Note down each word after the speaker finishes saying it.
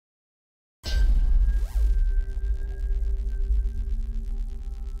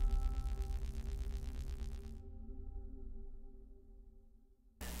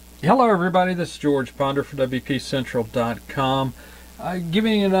Hello everybody, this is George Ponder for WPCentral.com.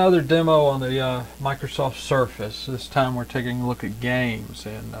 Giving you another demo on the Microsoft Surface. This time we're taking a look at games,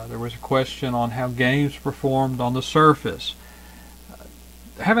 and there was a question on how games performed on the Surface.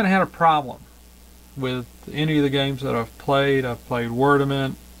 I haven't had a problem with any of the games that I've played. I've played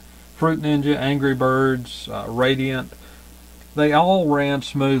Wordament, Fruit Ninja, Angry Birds, Radiant. They all ran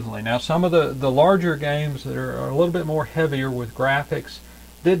smoothly. Now some of the larger games that are a little bit more heavier with graphics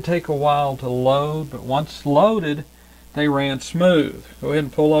did take a while to load, but once loaded, they ran smooth. Go ahead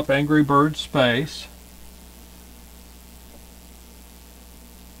and pull up Angry Birds Space.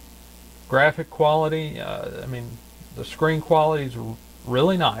 Graphic quality, the screen quality is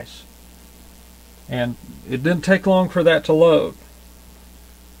really nice. And it didn't take long for that to load.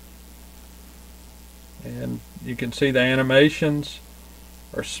 And you can see the animations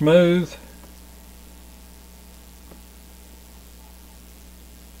are smooth.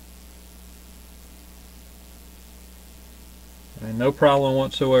 And no problem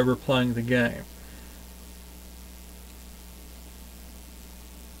whatsoever playing the game.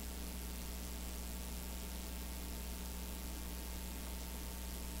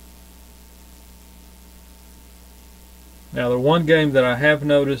 Now the one game that I have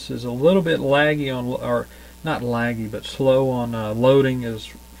noticed is a little bit laggy on, or not laggy, but slow on loading is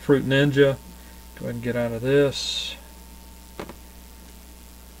Fruit Ninja. Go ahead and get out of this.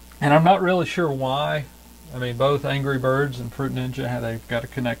 And I'm not really sure why. I mean, both Angry Birds and Fruit Ninja, they've got to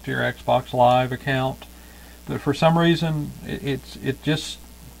connect to your Xbox Live account. But for some reason, it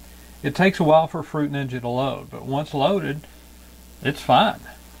takes a while for Fruit Ninja to load. But once loaded, it's fine.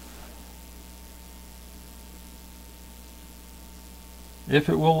 If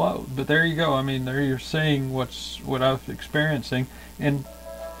it will load. But there you go. I mean, there you're seeing what I'm experiencing. And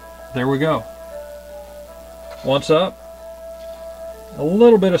there we go. Once up, a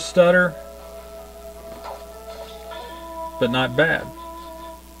little bit of stutter, but not bad.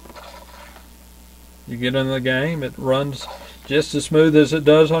 You get in the game, it runs just as smooth as it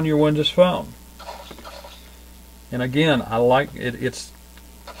does on your Windows Phone. And again, I like it. It's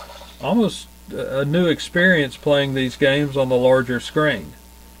almost a new experience playing these games on the larger screen.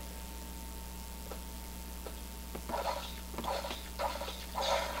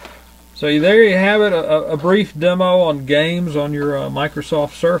 So there you have it, a brief demo on games on your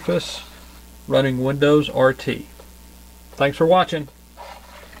Microsoft Surface running Windows RT. Thanks for watching.